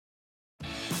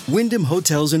Wyndham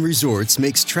Hotels and Resorts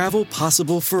makes travel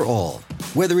possible for all.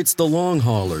 Whether it's the long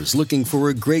haulers looking for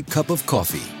a great cup of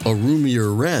coffee, a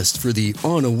roomier rest for the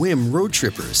on-a-whim road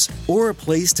trippers, or a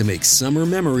place to make summer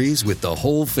memories with the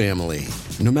whole family.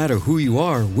 No matter who you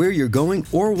are, where you're going,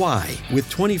 or why, with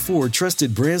 24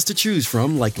 trusted brands to choose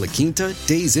from like La Quinta,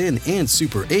 Days Inn, and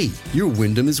Super 8, your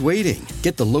Wyndham is waiting.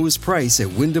 Get the lowest price at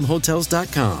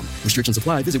WyndhamHotels.com. Restrictions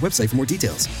apply. Visit website for more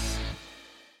details.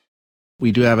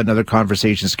 We do have another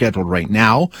conversation scheduled right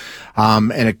now,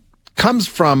 and it comes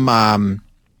from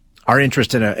our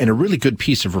interest in a really good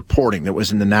piece of reporting that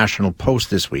was in the National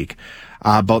Post this week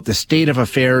about the state of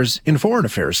affairs in foreign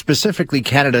affairs, specifically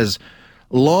Canada's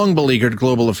long-beleaguered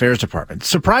Global Affairs Department.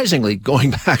 Surprisingly,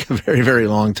 going back a very, very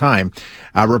long time,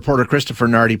 reporter Christopher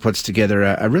Nardi puts together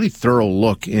a really thorough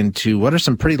look into what are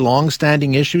some pretty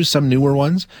long-standing issues, some newer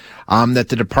ones, that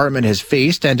the department has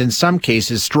faced and in some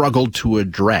cases struggled to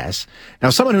address. Now,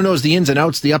 someone who knows the ins and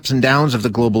outs, the ups and downs of the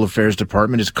Global Affairs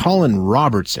Department is Colin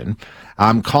Robertson.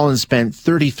 Colin spent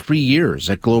 33 years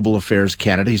at Global Affairs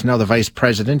Canada. He's now the vice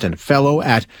president and fellow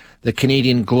at the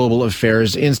Canadian Global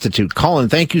Affairs Institute. Colin,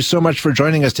 thank you so much for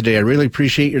joining us today. I really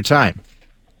appreciate your time.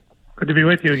 Good to be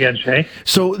with you again, Shay.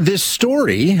 So this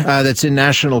story that's in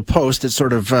National Post that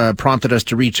sort of prompted us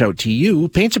to reach out to you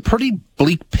paints a pretty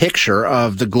bleak picture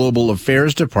of the Global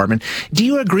Affairs Department. Do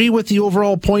you agree with the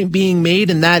overall point being made,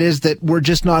 and that is that we're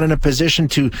just not in a position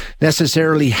to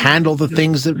necessarily handle the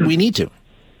things that we need to?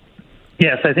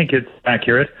 Yes, I think it's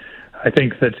accurate. I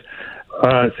think that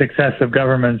successive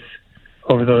governments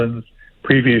over the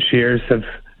previous years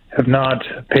have not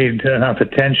paid enough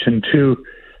attention to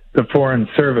the Foreign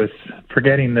Service,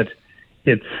 forgetting that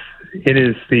it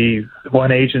is the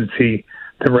one agency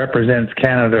that represents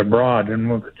Canada abroad,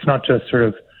 and it's not just sort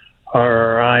of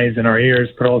our eyes and our ears,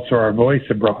 but also our voice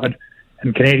abroad.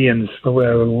 And Canadians,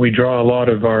 we draw a lot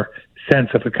of our sense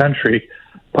of the country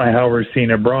by how we're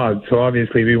seen abroad. So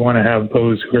obviously we want to have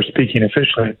those who are speaking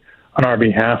officially on our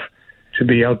behalf to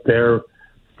be out there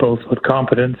both with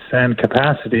competence and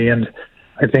capacity. And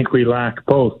I think we lack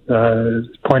both. As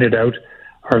pointed out,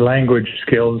 our language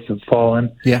skills have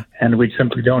fallen, and we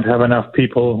simply don't have enough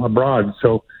people abroad.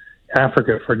 So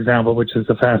Africa, for example, which is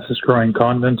the fastest growing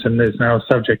continent and is now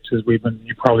subject, as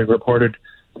you probably reported,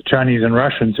 the Chinese and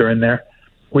Russians are in there.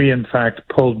 We, in fact,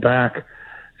 pulled back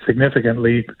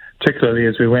significantly, particularly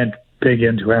as we went big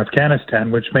into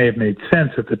Afghanistan, which may have made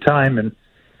sense at the time and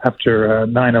after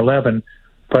 9/11,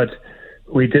 but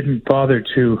we didn't bother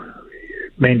to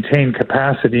maintain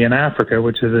capacity in Africa,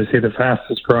 which is, I say, the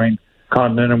fastest growing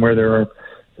continent, and where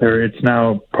it's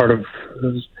now part of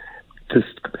this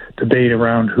debate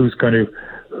around who's going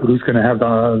to have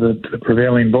the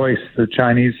prevailing voice, the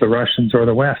Chinese, the Russians, or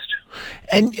the West.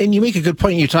 And you make a good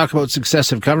point. You talk about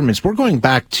successive governments. We're going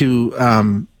back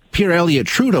to Pierre Elliott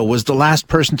Trudeau was the last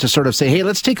person to sort of say, hey,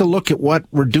 let's take a look at what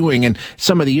we're doing and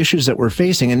some of the issues that we're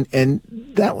facing. And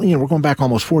that, we're going back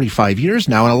almost 45 years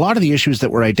now. And a lot of the issues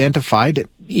that were identified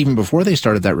even before they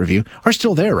started that review are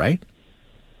still there, right?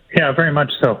 Yeah, very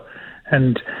much so.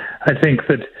 And I think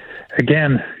that,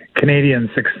 again, Canadians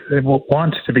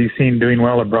want to be seen doing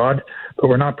well abroad, but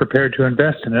we're not prepared to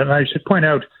invest in it. And I should point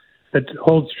out that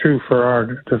holds true for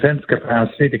our defense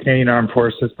capacity, the Canadian Armed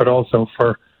Forces, but also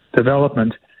for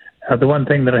development. The one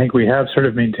thing that I think we have sort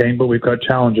of maintained, but we've got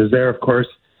challenges there, of course,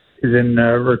 is in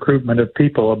recruitment of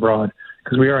people abroad,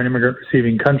 because we are an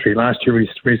immigrant-receiving country. Last year we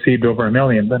received over 1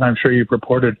 million, but I'm sure you've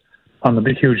reported on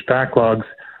the huge backlogs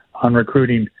on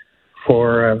recruiting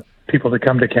for people to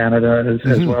come to Canada,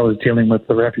 as well as dealing with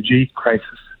the refugee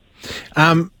crisis.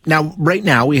 Now, right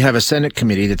now, we have a Senate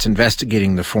committee that's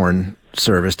investigating the Foreign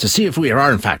Service to see if we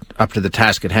are, in fact, up to the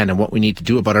task at hand and what we need to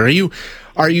do about it.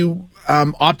 Are you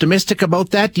optimistic about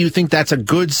that? Do you think that's a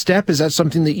good step? Is that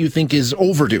something that you think is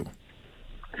overdue?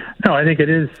 No, I think it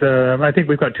is. I think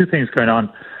we've got two things going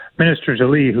on. Minister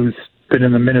Jolie, who's been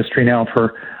in the ministry now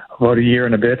for about a year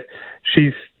and a bit,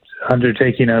 she's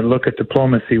undertaking a look at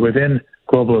diplomacy within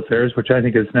global affairs, which I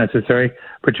think is necessary.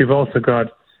 But you've also got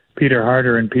Peter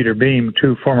Harder and Peter Beam,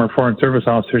 two former Foreign Service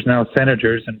officers, now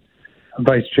senators and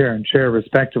vice chair and chair,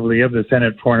 respectively, of the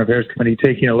Senate Foreign Affairs Committee,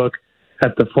 taking a look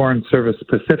at the Foreign Service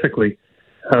specifically.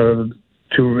 And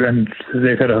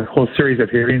they've had a whole series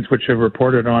of hearings which have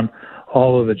reported on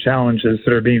all of the challenges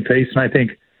that are being faced. And I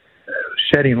think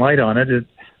shedding light on it,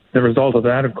 the result of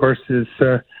that, of course, is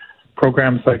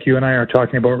programs like you and I are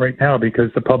talking about right now,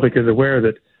 because the public is aware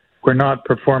that we're not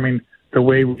performing the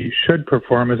way we should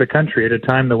perform as a country at a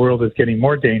time the world is getting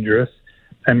more dangerous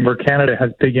and where Canada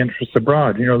has big interests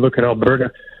abroad. Look at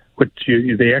Alberta,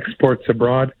 the exports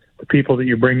abroad, the people that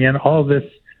you bring in. All of this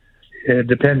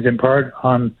depends in part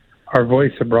on our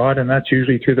voice abroad, and that's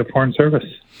usually through the Foreign Service.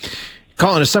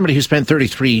 Colin, as somebody who spent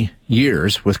 33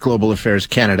 years with Global Affairs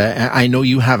Canada, I know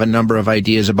you have a number of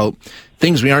ideas about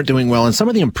things we aren't doing well and some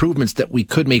of the improvements that we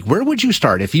could make. Where would you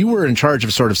start if you were in charge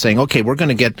of sort of saying, okay, we're going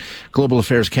to get Global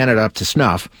Affairs Canada up to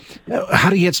snuff? How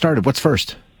do you get started? What's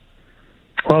first?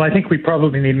 Well, I think we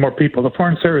probably need more people. The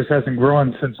Foreign Service hasn't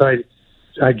grown since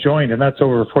I joined, and that's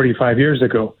over 45 years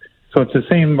ago. So it's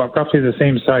roughly the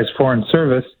same size Foreign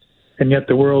Service, and yet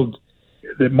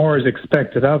that more is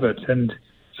expected of it. And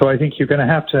so I think you're going to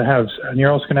have, and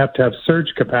you're also going to have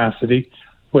surge capacity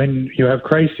when you have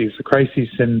crises. The crisis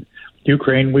in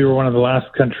Ukraine, we were one of the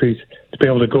last countries to be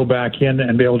able to go back in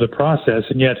and be able to process,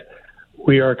 and yet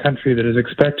we are a country that is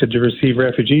expected to receive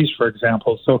refugees, for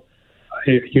example. So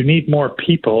you need more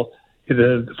people.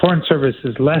 The Foreign Service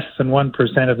is less than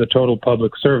 1% of the total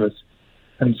public service.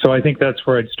 And so I think that's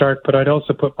where I'd start, but I'd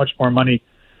also put much more money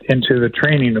into the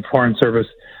training of Foreign Service.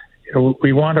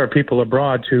 We want our people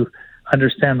abroad to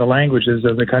understand the languages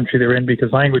of the country they're in,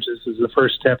 because languages is the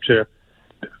first step to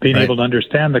being able to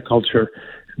understand the culture.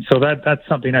 And so that's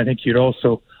something I think you'd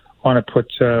also want to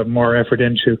put more effort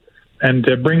into. And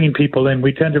bringing people in,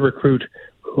 we tend to recruit.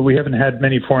 We haven't had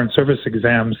many Foreign Service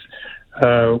exams.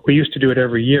 We used to do it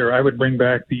every year. I would bring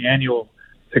back the annual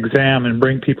exam and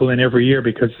bring people in every year,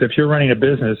 because if you're running a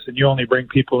business and you only bring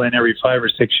people in every 5 or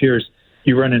 6 years,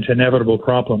 you run into inevitable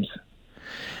problems.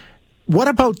 What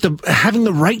about having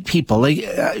the right people? Like,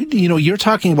 you're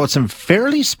talking about some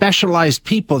fairly specialized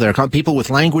people there, people with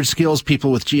language skills,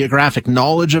 people with geographic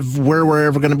knowledge of where we're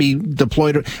ever going to be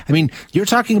deployed. I mean, you're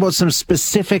talking about some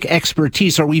specific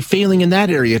expertise. Are we failing in that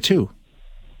area too?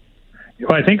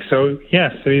 Well, I think so,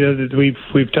 yes.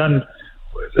 We've done,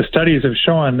 the studies have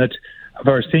shown that of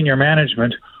our senior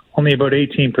management, only about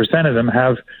 18% of them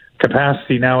have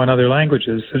capacity now in other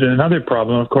languages. And another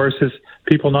problem, of course, is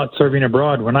people not serving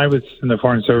abroad. When I was in the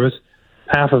Foreign Service,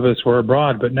 half of us were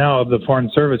abroad, but now of the Foreign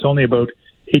Service, only about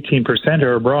 18%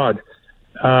 are abroad.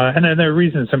 And then there are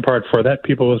reasons in part for that,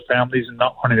 people with families and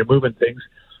not wanting to move and things.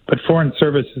 But Foreign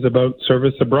Service is about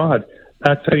service abroad.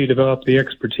 That's how you develop the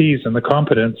expertise and the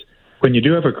competence when you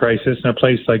do have a crisis in a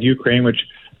place like Ukraine, which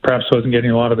perhaps wasn't getting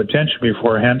a lot of attention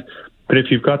beforehand. But if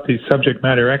you've got these subject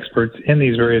matter experts in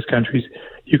these various countries,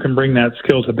 you can bring that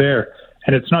skill to bear.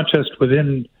 And it's not just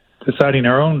within deciding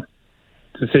our own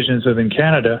decisions within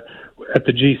Canada. At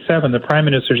the G7, the Prime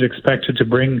Minister is expected to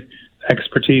bring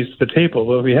expertise to the table.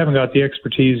 Well, if you haven't got the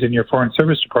expertise in your Foreign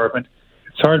Service Department,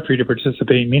 it's hard for you to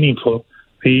participate meaningfully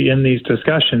in these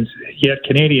discussions. Yet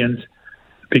Canadians,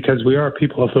 because we are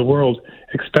people of the world,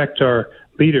 expect our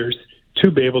leaders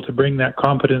to be able to bring that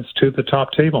competence to the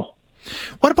top table.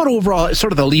 What about overall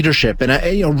sort of the leadership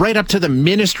and right up to the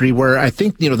ministry, where I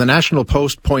think the National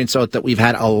Post points out that we've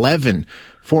had 11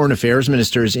 foreign affairs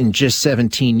ministers in just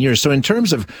 17 years. So in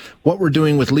terms of what we're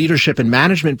doing with leadership and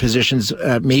management positions,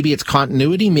 maybe it's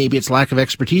continuity, maybe it's lack of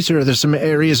expertise, or are there some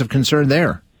areas of concern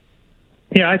there?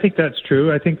 Yeah, I think that's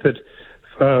true. I think that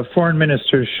foreign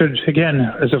ministers should, again,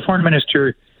 as a foreign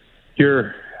minister,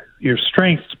 your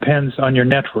strength depends on your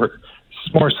network,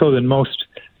 more so than most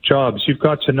jobs. You've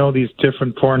got to know these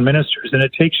different foreign ministers, and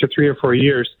it takes you 3 or 4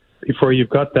 years before you've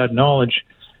got that knowledge,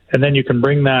 and then you can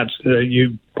bring that.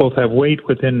 You both have weight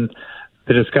within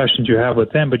the discussions you have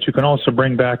with them, but you can also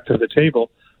bring back to the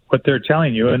table what they're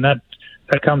telling you, and that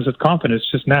comes with confidence,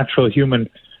 just natural human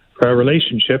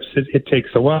relationships. It takes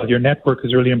a while. Your network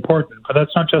is really important, but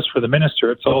that's not just for the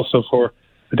minister, it's also for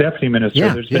the deputy minister.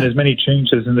 There's been as many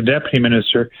changes in the deputy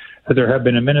minister as there have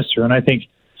been a minister, and I think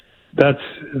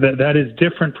that is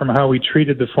different from how we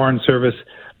treated the Foreign Service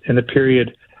in the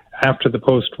period after the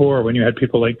post-war, when you had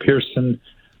people like Pearson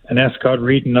and Escott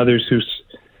Reid and others who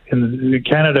in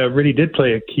Canada really did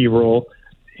play a key role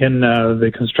in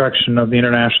the construction of the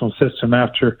international system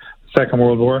after the Second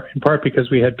World War, in part because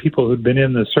we had people who'd been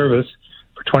in the service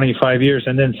for 25 years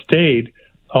and then stayed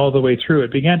all the way through.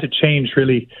 It began to change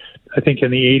really, I think,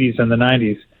 in the 80s and the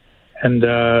 90s.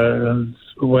 And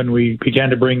when we began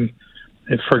to bring,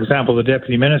 for example, the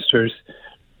deputy ministers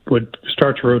would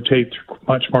start to rotate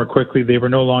much more quickly. They were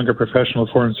no longer professional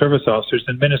Foreign Service officers,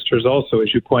 and ministers also,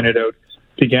 as you pointed out,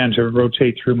 began to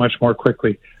rotate through much more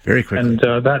quickly. Very quickly. And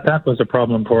that was a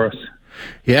problem for us.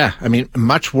 Yeah, I mean,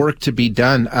 much work to be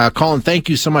done. Colin, thank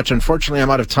you so much. Unfortunately, I'm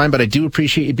out of time, but I do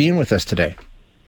appreciate you being with us today.